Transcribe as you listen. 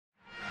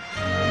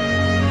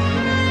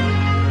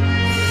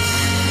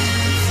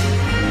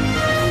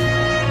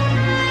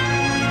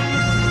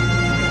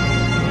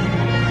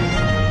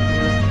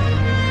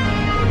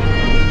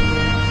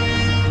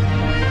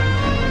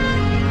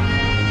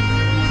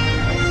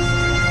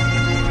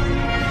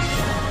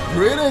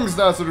Greetings,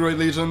 that's the Great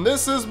Legion.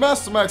 This is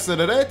Master Max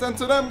 88, and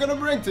today I'm gonna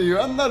bring to you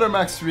another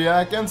Max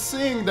React. And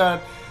seeing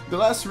that the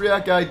last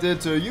React I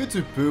did to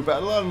YouTube poop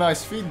had a lot of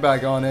nice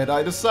feedback on it,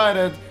 I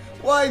decided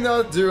why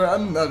not do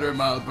another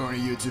Mild Pony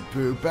YouTube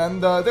poop.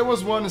 And there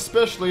was one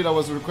especially that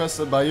was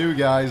requested by you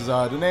guys.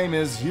 The name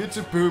is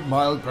YouTube Poop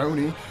Mild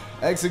Pony.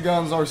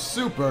 Hexagons are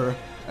super,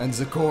 and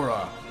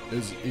Zecora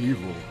is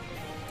evil.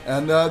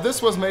 And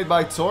this was made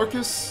by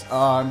Torcus.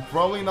 I'm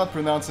probably not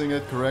pronouncing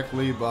it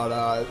correctly,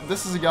 but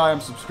this is a guy I'm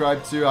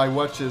subscribed to. I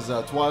watch his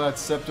Twilight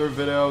Scepter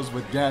videos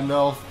with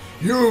Gandalf.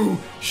 You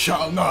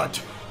shall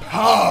not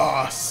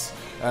pass!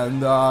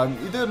 And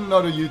he did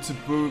another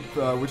YouTube poop,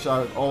 which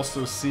I've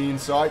also seen,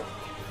 so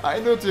I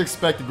knew to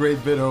expect a great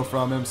video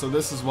from him, so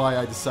this is why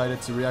I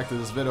decided to react to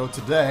this video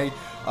today.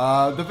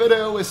 The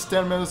video is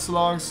 10 minutes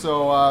long,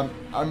 so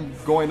I'm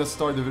going to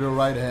start the video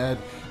right ahead.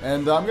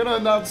 And I'm gonna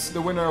announce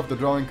the winner of the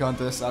drawing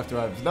contest after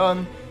I've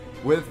done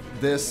with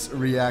this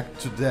react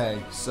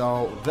today.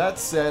 So that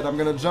said, I'm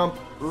gonna jump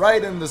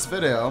right in this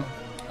video.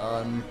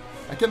 I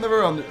can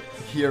never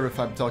hear if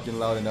I'm talking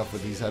loud enough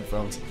with these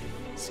headphones.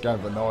 It's kind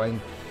of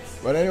annoying.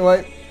 But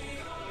anyway,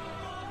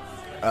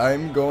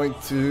 I'm going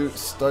to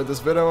start this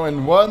video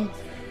in 1,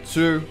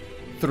 2,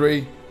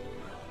 3,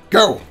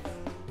 go!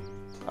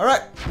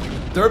 Alright,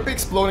 derp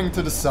exploding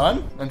into the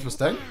sun.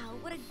 Interesting. Wow,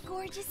 what a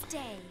gorgeous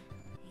day.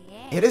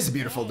 Yeah. It is a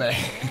beautiful day.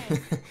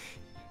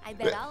 I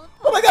bet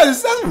oh my god,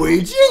 is that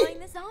Ouija?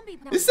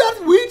 Is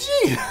that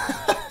Ouija?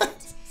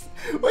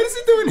 What is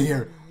he doing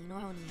here?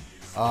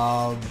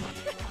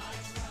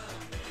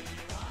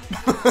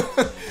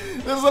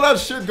 There's a lot of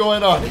shit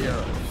going on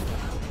here.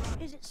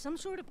 Is it some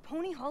sort of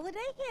pony holiday?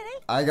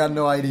 I got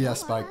no idea,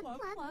 Spike.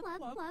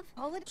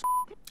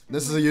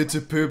 This is a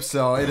YouTube poop,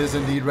 so it is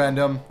indeed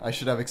random. I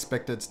should have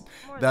expected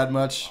that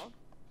much.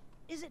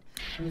 Is it?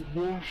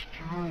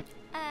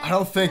 I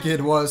don't think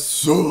it was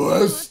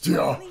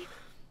Celestia.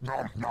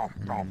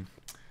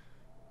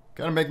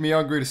 Gonna make me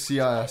hungry to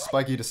see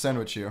Spike eat a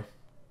sandwich here.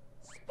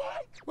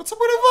 What's up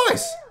with her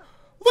voice?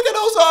 Look at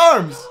those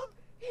arms!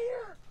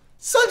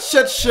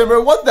 Sunset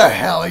Shimmer, what the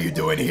hell are you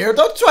doing here?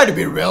 Don't try to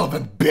be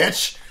relevant,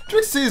 bitch!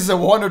 Trixie is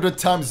 100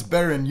 times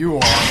better than you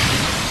are.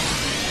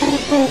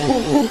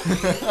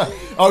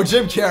 Oh,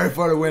 Jim Carrey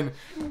for the win.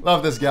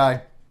 Love this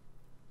guy.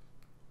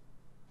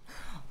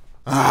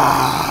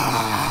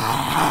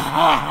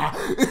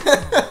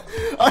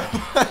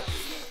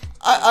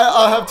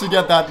 I'll have to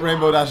get that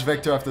Rainbow Dash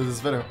Vector after this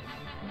video.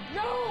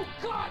 No,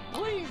 God,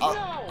 please, no.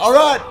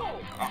 Alright!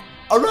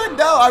 Alright,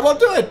 no, I won't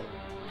do it!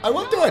 I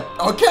won't do it!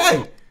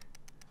 Okay!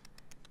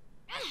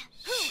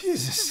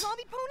 Jesus.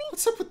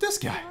 What's up with this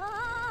guy?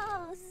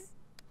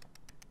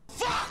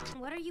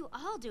 What are you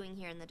all doing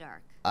here in the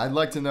dark? I'd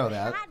like to know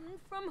that.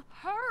 From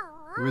her.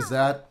 Who is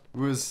that?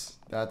 Who is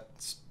that?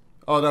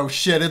 Oh no,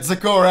 shit, it's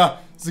Zecora!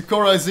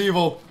 Zecora is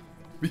evil.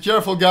 Be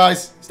careful,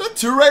 guys. Is that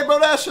 2 Rainbow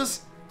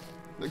Dashes?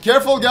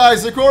 Careful,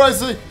 guys. Zecora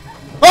is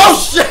oh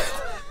shit!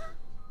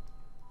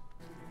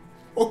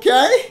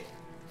 Okay?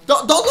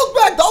 Don't look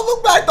back! Don't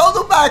look back! Don't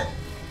look back!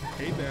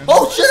 Hey, Ben.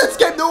 Oh shit, it's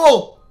Game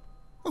Duel!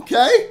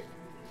 Okay.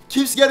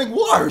 Keeps getting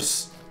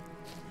worse.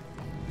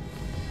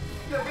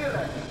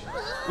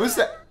 Who's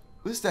that?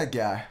 Who's that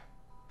guy?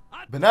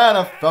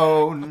 Banana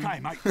phone. Okay,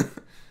 mate.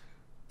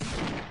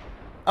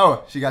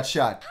 Oh, she got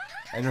shot,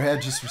 and her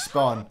head just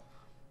respawned.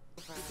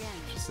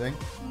 Interesting.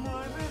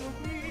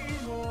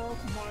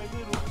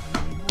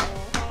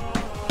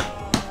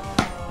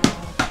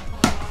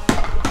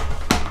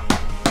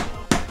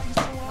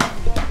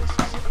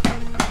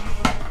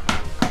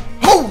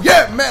 Oh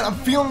yeah, man!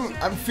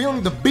 I'm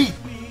feeling the beat.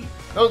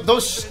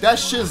 That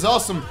shit is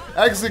awesome.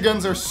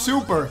 Hexagons are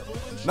super.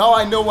 Now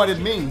I know what it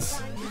means.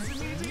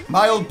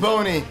 Mild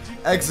Pony,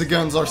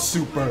 Hexagons are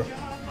super.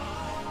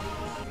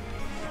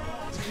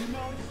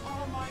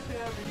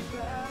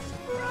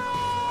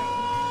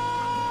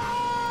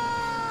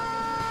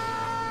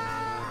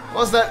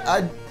 What was that?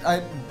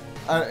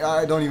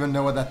 I don't even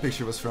know what that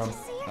picture was from.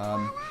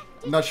 I'm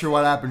not sure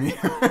what happened here.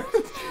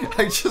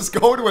 I just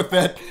going with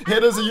it.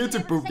 It is a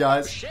YouTube poop,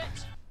 guys.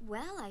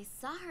 Well, I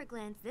saw her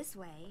glance this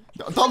way.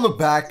 Don't look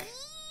back.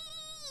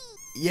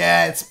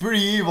 Yeah, it's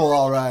pretty evil,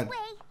 alright.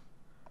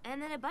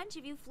 And then a bunch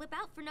of you flip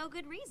out for no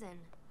good reason.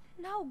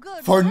 No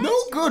good. For no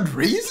good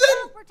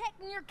reason?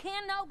 Protecting your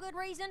can, no good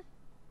reason.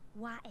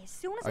 Why, as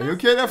soon as are you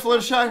okay there,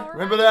 Fluttershy?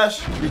 Rainbow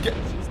Dash?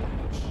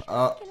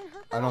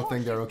 I don't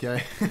think they're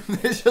okay.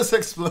 They just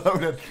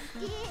exploded.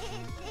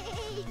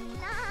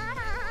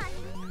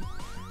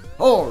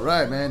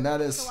 Alright, man,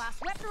 that is.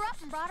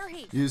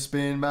 You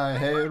spin my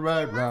head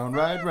right round,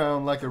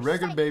 like a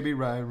record baby,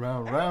 right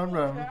round.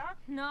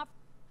 No.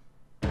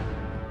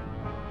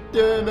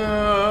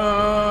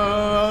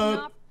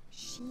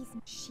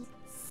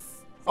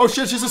 Oh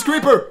shit, she's a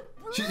creeper!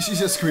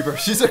 She's a creeper.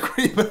 She's a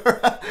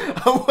creeper.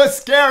 I was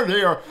scared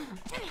here.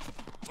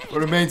 For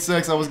the main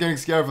 6, I was getting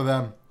scared for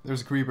them.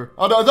 There's a creeper.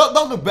 Oh no,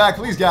 don't look back,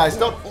 please, guys.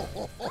 Don't.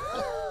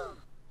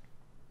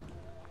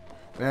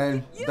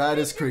 Man, that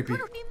is creepy.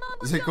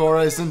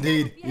 Zecora is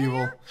indeed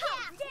evil.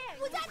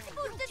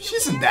 She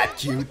isn't that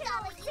cute.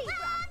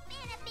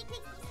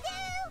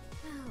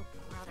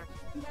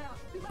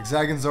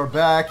 Hexagons are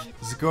back.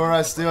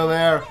 Zecora is still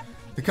there.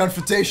 The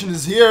confrontation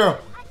is here.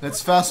 Let's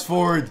fast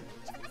forward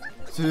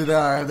to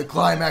the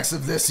climax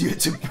of this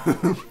YouTube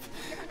poop.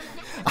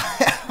 I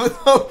have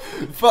no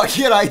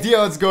fucking idea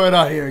what's going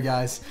on here,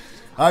 guys.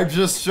 I'm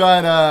just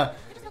trying to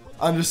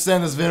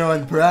understand this video,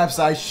 and perhaps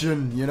I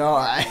shouldn't, you know?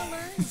 I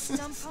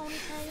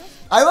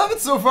love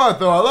it so far,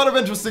 though. A lot of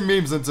interesting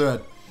memes into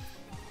it.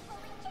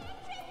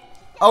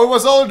 Oh, it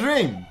was all a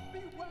dream.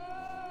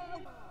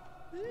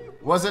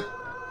 Was it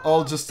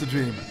all just a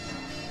dream?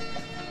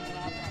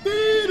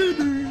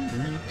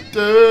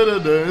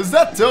 Is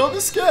that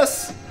Thomas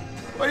Kiss?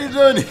 What are you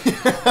doing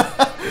here?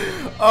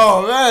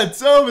 Oh man,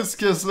 Thomas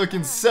Kiss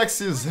looking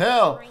sexy as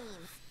hell.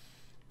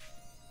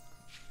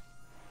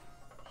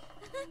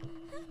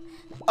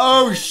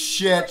 Oh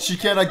shit, she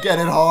cannot get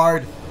it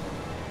hard.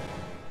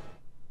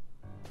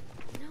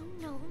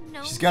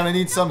 She's gonna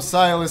need some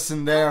Silas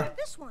in there.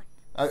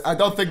 I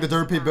don't think the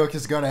derpy book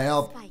is gonna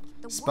help.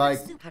 Spike.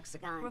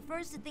 Hexagon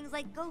refers to things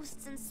like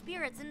ghosts and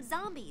spirits and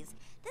zombies.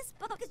 This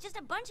book is just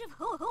a bunch of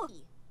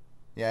ho-ho-y.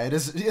 Yeah, it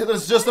is. It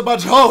is just a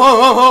bunch of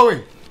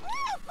ho-ho-ho-ho-y.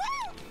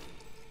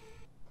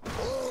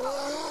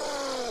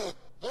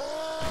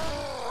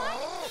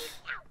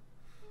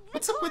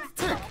 What's up with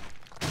the tick?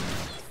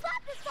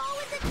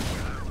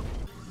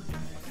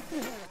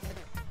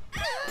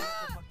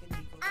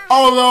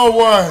 Oh no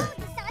way!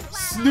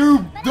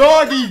 Snoop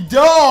Doggy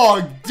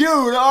Dogg!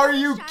 Dude, are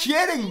you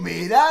kidding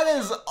me? That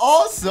is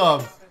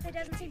awesome!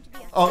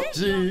 Oh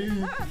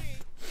gee.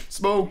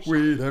 Smoke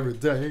weed every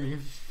day.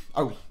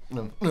 Oh,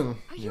 no.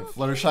 Yeah,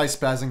 Fluttershy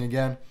spazzing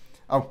again.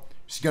 Oh,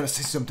 she's gonna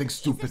say something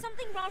stupid. Is there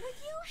something wrong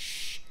with you?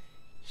 Shh.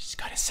 She's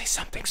gonna say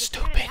something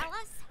stupid.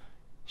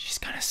 She's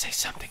gonna say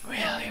something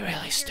really,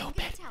 really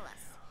stupid.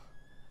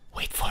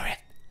 Wait for it.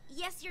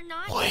 Yes, you're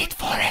not. Wait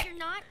for it. You're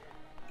not.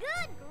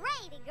 Good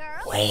gravy,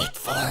 girl. Wait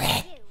for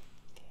it.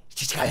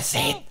 She's gonna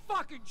say it. Oh,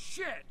 fucking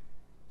shit!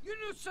 You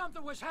knew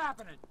something was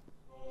happening.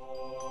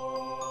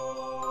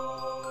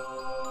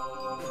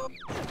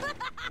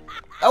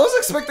 I was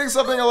expecting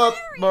something a lot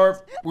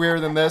more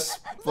weird than this.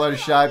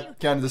 Fluttershy,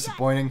 kind of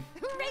disappointing.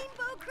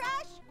 Rainbow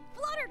Crash,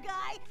 Flutter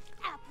Guy,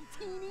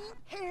 Appletini,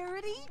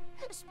 Hilarity,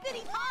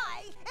 Spitty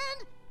Pie,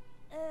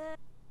 and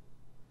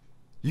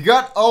You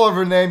got all of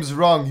her names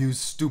wrong, you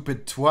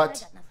stupid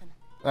twat.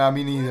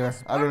 Me neither.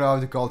 I don't know how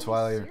to call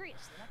Twilight.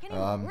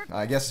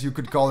 I guess you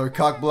could call her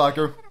cock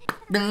blocker.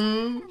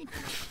 I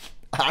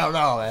don't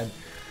know, man.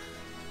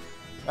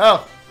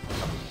 Oh.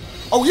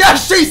 Oh yeah,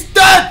 she's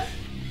dead!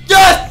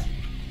 Yes!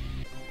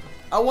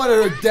 I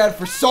wanted her dead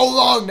for so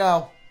long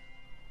now.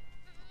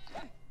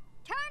 turn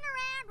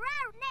around,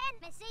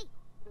 Missy.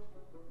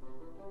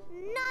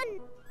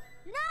 None.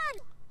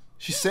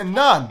 She said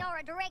none. Nor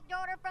a direct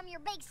order from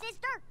your big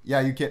sister. Yeah,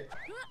 you can't.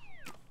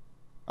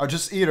 Oh,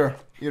 just eat her.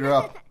 Eat her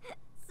up.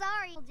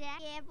 Sorry, Jack.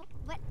 Yeah,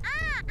 but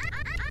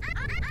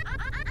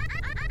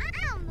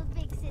I'm the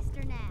big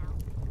sister now.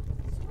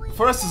 Sweet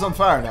Forest is on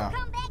fire now.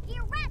 come back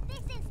here right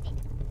this instant.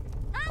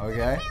 I'm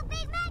Okay. gonna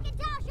Big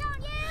Macintosh on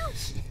you.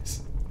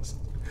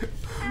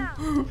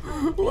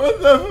 What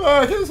the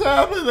fuck is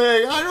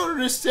happening? I don't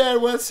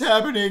understand what's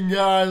happening,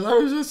 guys. I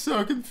was just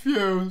so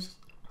confused.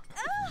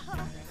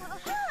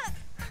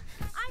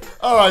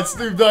 Alright,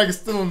 Snoop Dogg is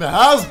still in the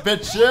house,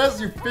 bitches.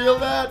 You feel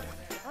that?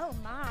 Oh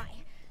my,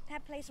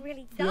 that place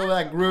really Feel does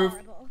that look groove?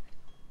 horrible.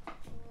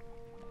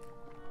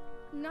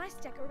 Nice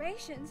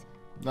decorations.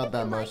 Not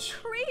that much.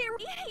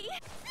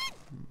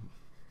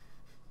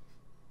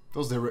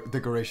 Those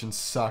decorations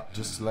suck,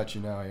 just to let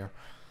you know here.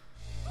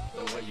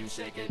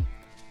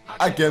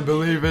 I can't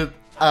believe it.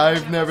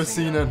 I've never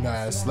seen an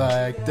ass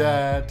like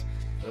that.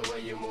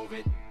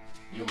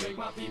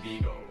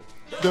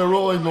 The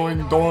rolling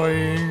doing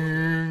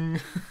doing.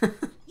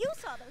 You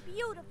saw the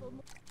beautiful.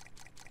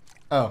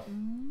 Oh,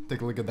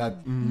 take a look at that.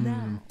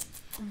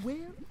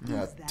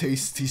 Yeah,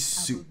 tasty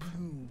soup.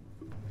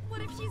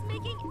 What if she's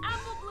making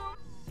apple bloom?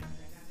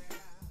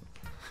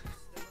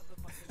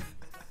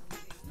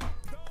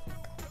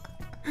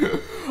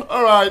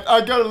 Alright,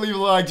 I gotta leave a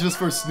like just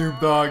for Snoop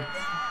Dogg.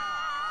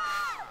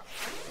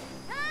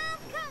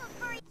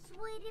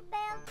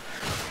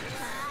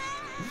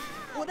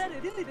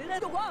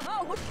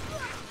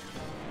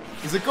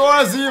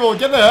 Zecora's evil.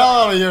 Get the hell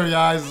out of here,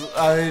 guys.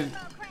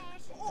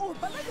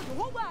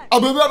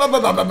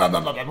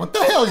 What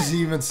the hell is he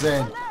even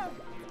saying?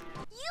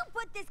 You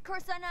put this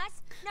curse on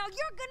us. Now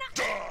you're gonna.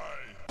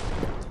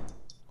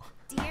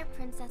 Dear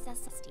Princess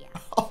Estia.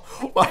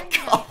 Oh my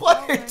god, what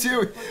are you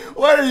doing?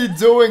 What are you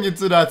doing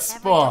into that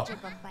spot?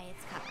 Never judge a book by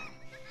its cover.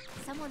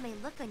 Someone may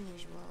look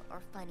unusual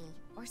or funny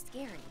or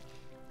scary,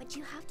 but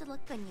you have to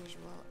look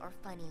unusual or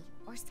funny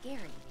or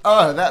scary.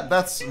 Oh,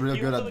 that's real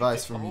good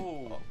advice from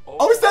me.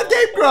 Oh, is that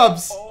Game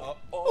Grumps?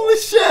 Holy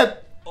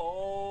shit!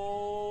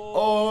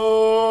 Oh!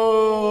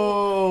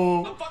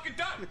 I'm fucking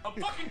done. I'm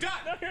fucking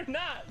done. No, you're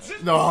not.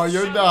 No,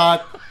 you're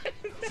not.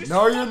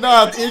 No, you're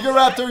not.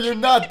 Egoraptor, you're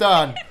not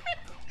done.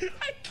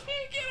 I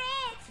can't get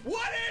off.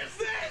 What is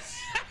this?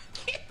 I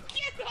can't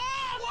get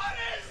off. What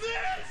is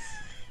this?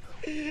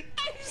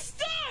 I'm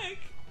stuck.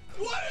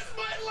 What is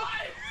my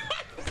life?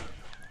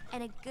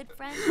 And a good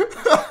friend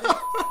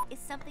is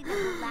something that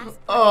will last.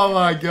 Oh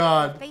my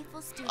god.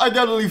 Faithful student. I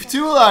gotta leave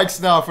 2 likes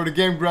now for the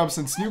Game Grumps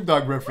and Snoop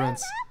Dogg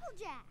reference.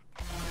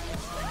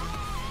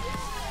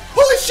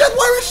 Holy shit,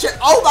 where is she?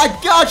 Oh my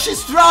god,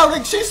 she's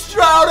drowning, she's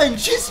drowning,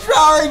 she's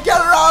drowning. Get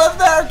her out of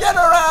there, get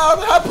her out.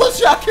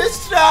 Applejack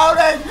is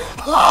drowning.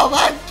 Oh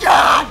my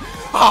god.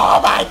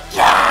 Oh my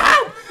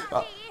god.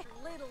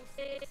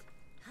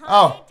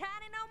 Oh.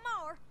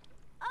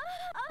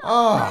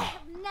 Oh.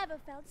 Never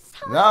felt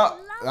so No,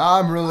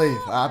 I'm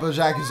relieved.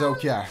 Applejack is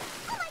okay. Oh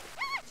my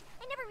gosh!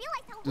 I never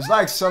realized how There's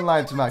like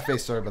sunlight to my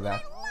face, sorry about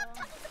that. I love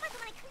talking so much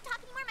when I couldn't talk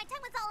anymore. My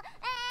tongue was all.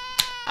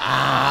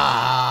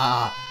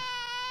 Ah.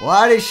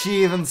 What is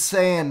she even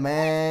saying,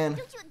 man?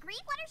 Don't you agree,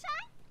 Fluttershy?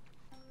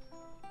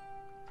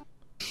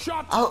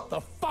 Shut the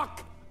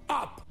fuck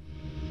up!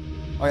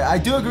 Oh yeah, I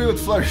do agree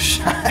with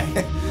Fluttershy.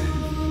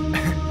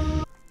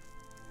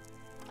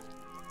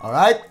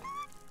 Alright.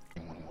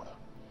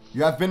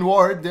 You have been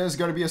warned, there's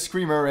gonna be a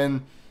screamer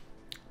and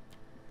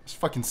there's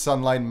fucking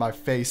sunlight in my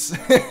face.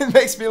 It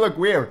makes me look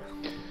weird.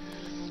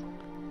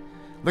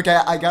 Look,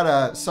 I got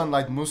a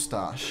sunlight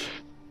mustache.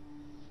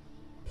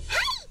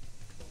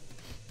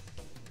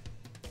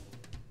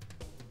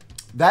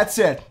 That's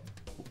it.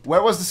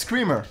 Where was the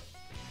screamer?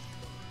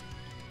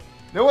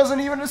 There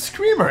wasn't even a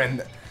screamer in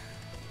there.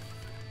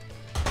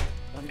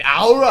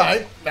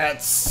 Alright,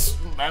 that's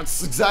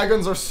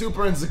Hexagons are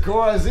super and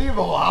Zecora is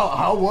evil.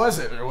 How was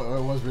it? It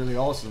was really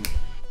awesome.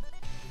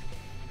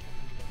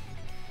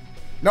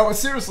 No, but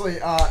seriously,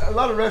 a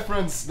lot of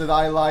reference that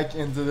I like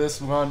into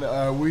this one.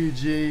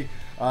 Ouija,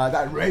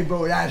 that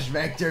Rainbow Dash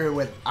Vector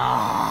with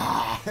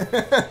I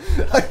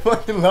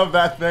fucking love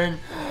that thing.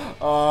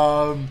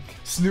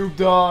 Snoop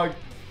Dogg,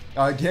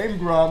 Game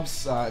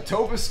Grumps,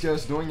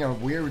 Tobuscus doing a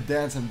weird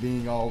dance and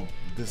being all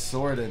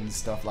disordered and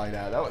stuff like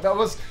that. That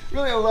was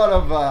really a lot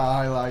of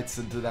highlights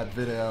into that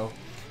video.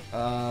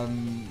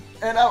 And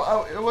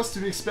it was to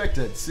be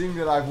expected. Seeing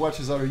that I've watched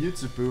his other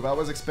YouTube poop, I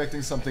was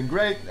expecting something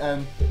great,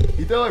 and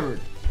he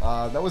delivered.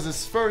 That was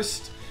his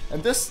first,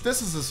 and this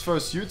is his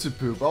first YouTube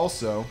poop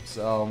also.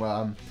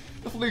 So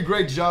definitely a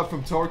great job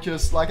from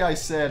Torcus. Like I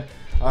said,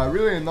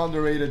 really an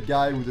underrated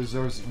guy who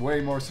deserves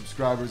way more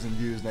subscribers and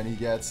views than he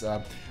gets.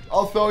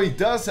 Although he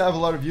does have a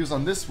lot of views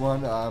on this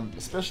one,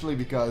 especially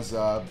because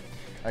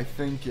I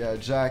think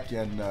Jack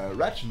and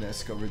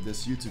Ratchiness covered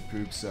this YouTube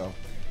poop, so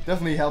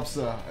definitely helps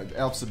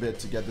a bit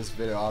to get this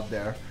video out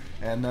there.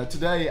 And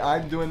today I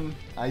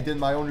did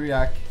my own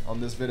react on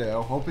this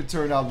video. Hope it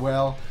turned out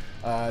well.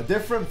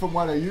 Different from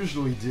what I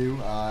usually do.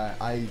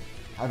 I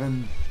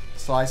haven't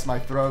sliced my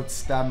throat,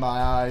 stabbed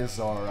my eyes,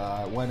 or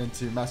went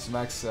into Master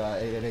Max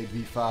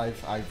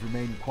 888v5. I've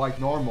remained quite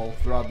normal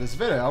throughout this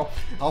video.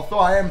 Although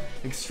I am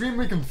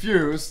extremely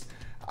confused,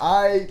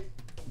 I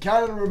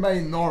kind of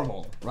remain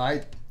normal,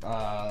 right?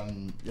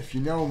 If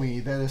you know me,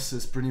 this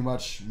is pretty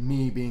much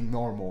me being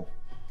normal.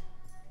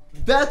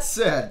 That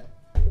said,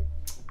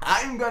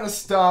 I'm gonna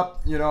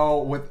stop, you know,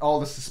 with all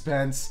the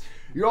suspense.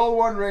 You're all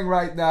wondering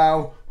right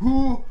now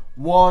who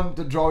won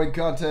the drawing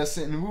contest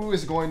and who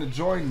is going to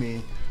join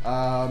me.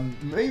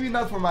 Maybe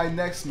not for my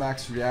next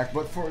Max React,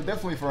 but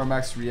definitely for a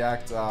Max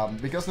React,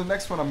 because the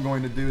next one I'm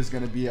going to do is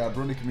going to be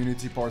Brony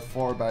Community Part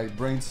 4 by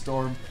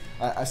Brainstorm.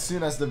 As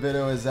soon as the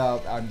video is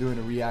out, I'm doing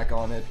a react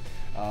on it.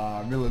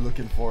 I'm really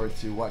looking forward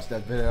to watch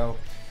that video.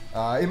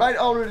 It might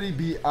already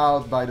be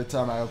out by the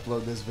time I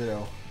upload this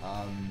video.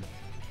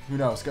 Who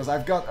knows, because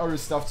I've got other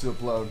stuff to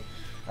upload.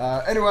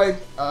 Anyway,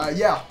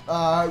 yeah,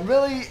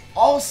 really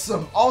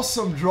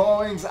awesome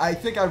drawings. I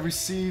think I've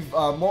received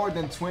more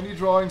than 20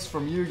 drawings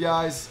from you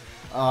guys.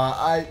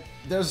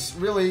 There's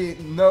really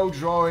no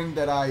drawing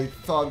that I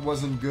thought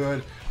wasn't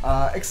good,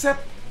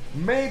 except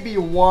maybe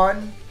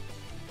one.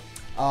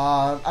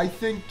 I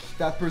think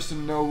that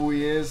person know who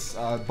he is,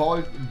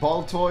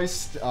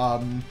 Baltoist.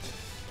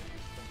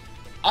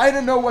 I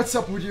don't know what's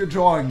up with your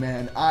drawing,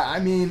 man. I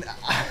mean,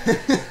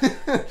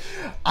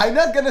 I'm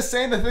not gonna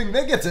say anything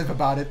negative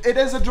about it. It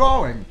is a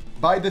drawing,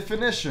 by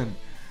definition.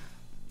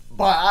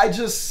 But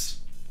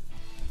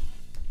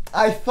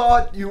I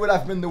thought you would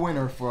have been the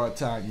winner for a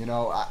time, you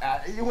know.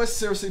 It was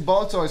seriously,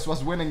 Baltoist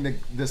was winning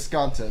this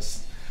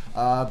contest.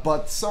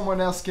 But someone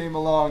else came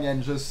along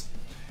and just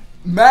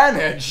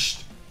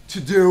managed to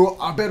do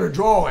a better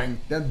drawing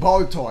than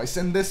Baltoist.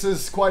 And this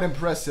is quite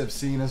impressive,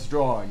 seeing his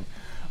drawing.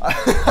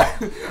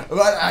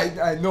 But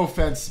I no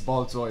offense,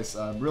 Baltoist.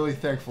 I'm really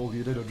thankful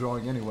you did a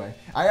drawing anyway.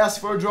 I asked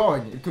for a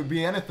drawing. It could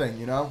be anything,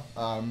 you know.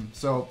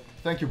 So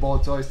thank you,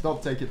 Baltoist.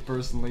 Don't take it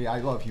personally. I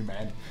love you,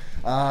 man.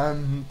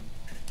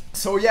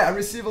 So yeah, I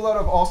received a lot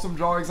of awesome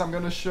drawings. I'm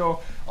gonna show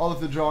all of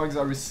the drawings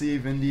I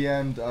received. In the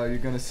end, you're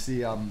gonna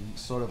see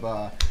sort of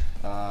a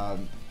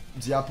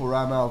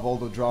diaporama of all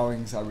the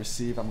drawings I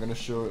received. I'm gonna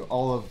show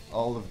all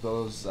of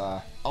those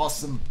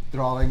awesome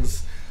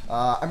drawings.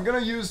 I'm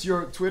gonna use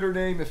your Twitter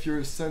name if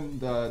you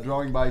send the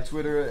drawing by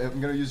Twitter. I'm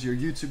gonna use your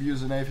YouTube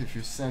username if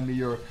you send me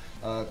your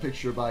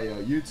picture by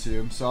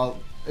YouTube. So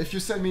if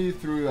you send me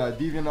through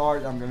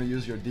DeviantArt, I'm gonna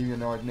use your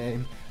DeviantArt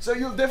name. So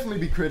you'll definitely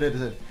be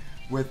credited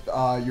with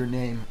your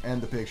name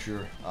and the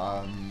picture.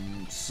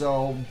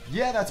 So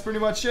yeah, that's pretty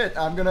much it.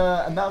 I'm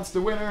gonna announce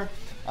the winner.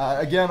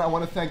 Again, I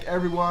want to thank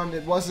everyone.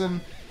 It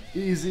wasn't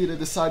easy to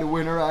decide a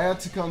winner. I had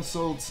to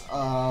consult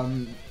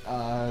someone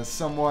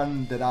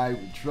that I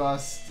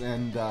trust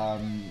and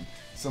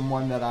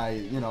someone that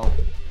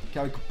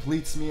kind of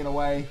completes me in a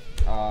way.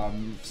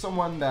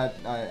 Someone that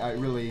I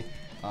really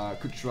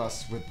could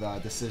trust with the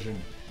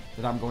decision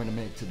that I'm going to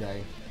make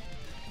today.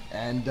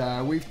 And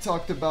we've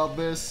talked about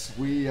this.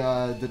 We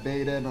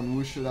debated on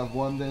who should have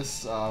won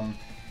this.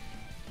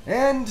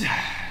 And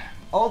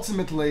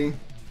ultimately,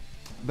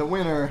 the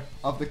winner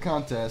of the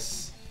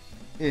contest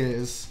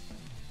is...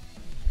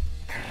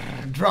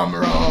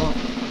 drumroll!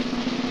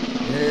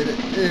 It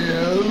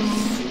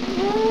is...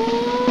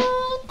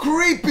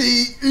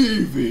 Creepy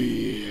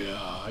Evie!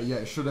 Yeah,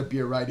 it should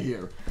appear right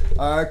here.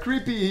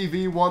 Creepy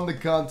Evie won the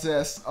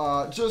contest.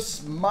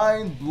 Just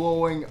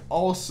mind-blowing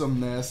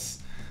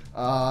awesomeness.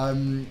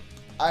 I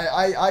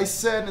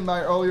said in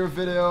my earlier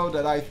video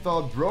that I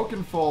thought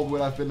Brokenfold would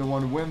have been the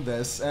one to win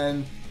this,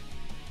 and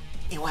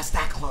it was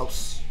that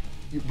close.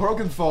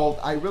 Brokenfold,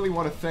 I really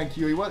want to thank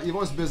you. He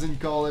was busy in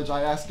college.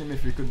 I asked him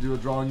if he could do a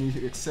drawing.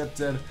 He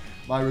accepted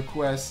my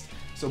request.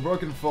 So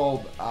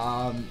Brokenfold,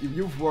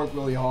 you've worked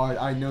really hard.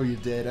 I know you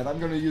did, and I'm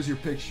gonna use your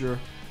picture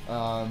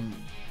on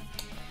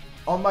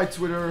my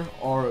Twitter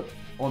or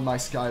on my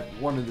Skype,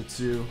 one of the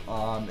two.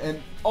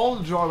 And all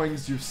the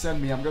drawings you've sent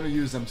me, I'm gonna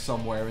use them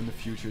somewhere in the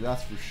future,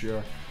 that's for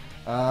sure.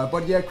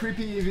 But yeah,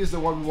 Creepy Evie is the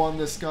one who won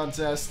this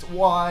contest.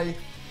 Why?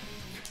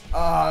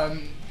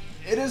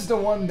 It is the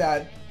one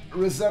that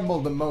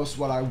resembled the most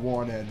what I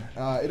wanted.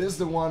 It is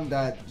the one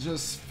that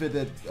just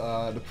fitted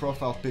the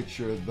profile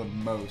picture the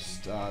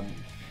most.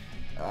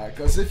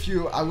 Because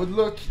I would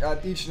look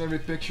at each and every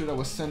picture that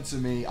was sent to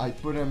me, I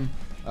put him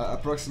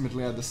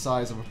approximately at the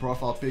size of a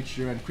profile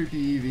picture, and Creepy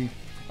Evie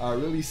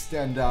really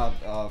stand out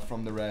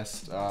from the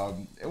rest.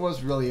 It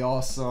was really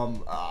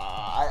awesome.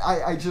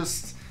 I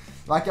just,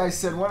 like I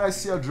said, when I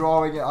see a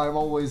drawing, I'm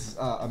always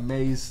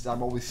amazed.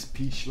 I'm always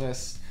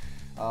speechless.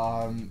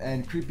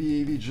 And Creepy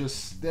Evie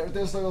just,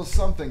 there's a little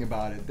something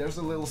about it. There's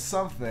a little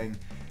something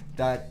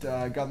that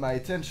got my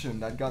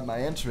attention, that got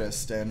my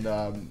interest, and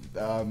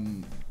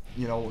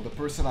you know, the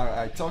person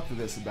I talked to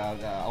this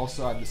about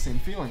also had the same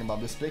feeling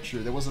about this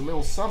picture. There was a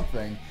little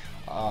something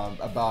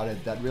about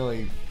it that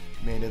really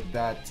made it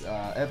that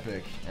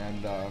epic,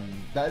 and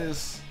that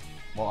is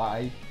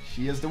why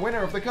she is the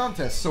winner of the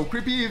contest. So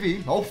Creepy Evie,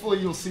 hopefully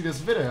you'll see this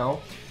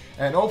video,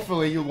 and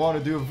hopefully you'll want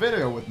to do a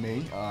video with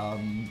me.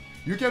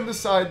 You can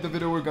decide the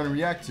video we're going to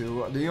react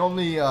to. The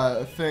only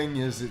thing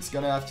is it's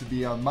going to have to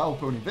be a My Little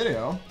Pony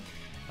video.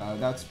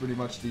 That's pretty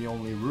much the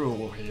only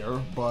rule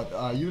here,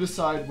 but you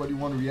decide what you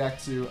want to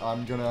react to.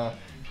 I'm gonna,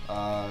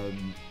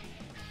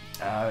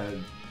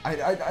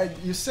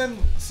 you send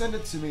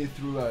it to me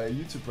through a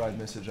YouTube Private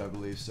message, I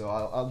believe, so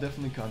I'll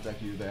definitely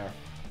contact you there,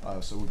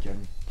 so we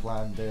can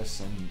plan this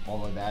and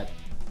all of that.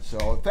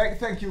 So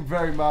thank you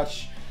very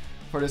much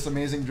for this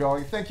amazing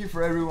drawing. Thank you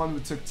for everyone who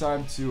took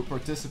time to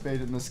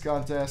participate in this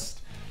contest.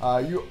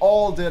 You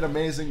all did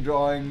amazing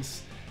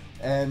drawings,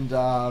 and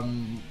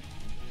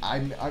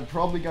I'm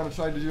probably gonna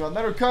try to do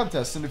another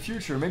contest in the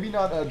future. Maybe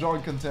not a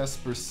drawing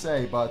contest per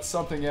se, but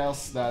something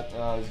else that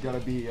is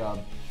gonna be, you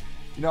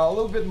know, a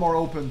little bit more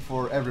open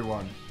for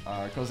everyone.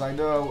 Because I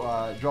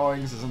know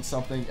drawings isn't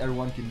something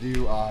everyone can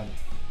do.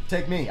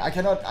 Take me, I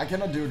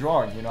cannot do a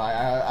drawing. You know,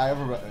 I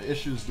have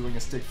issues doing a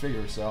stick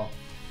figure, so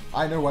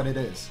I know what it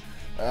is.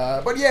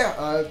 But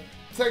yeah,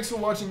 thanks for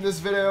watching this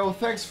video.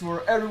 Thanks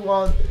for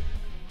everyone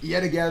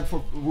yet again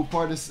who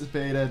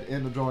participated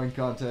in the drawing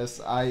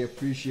contest. I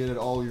appreciated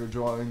all your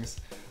drawings.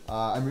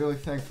 I'm really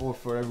thankful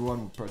for everyone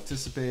who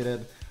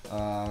participated.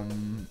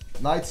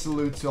 Night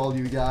salute to all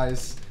you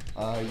guys.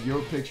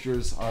 Your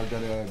pictures are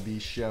gonna be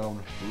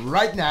shown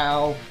right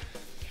now.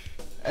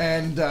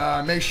 And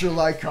make sure to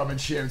like, comment,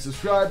 share, and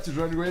subscribe to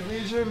join the Great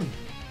Legion.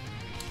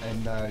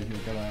 And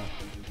you're gonna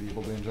be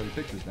able to enjoy the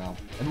pictures now.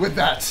 And with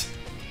that,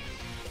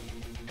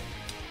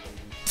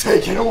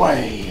 take it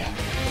away!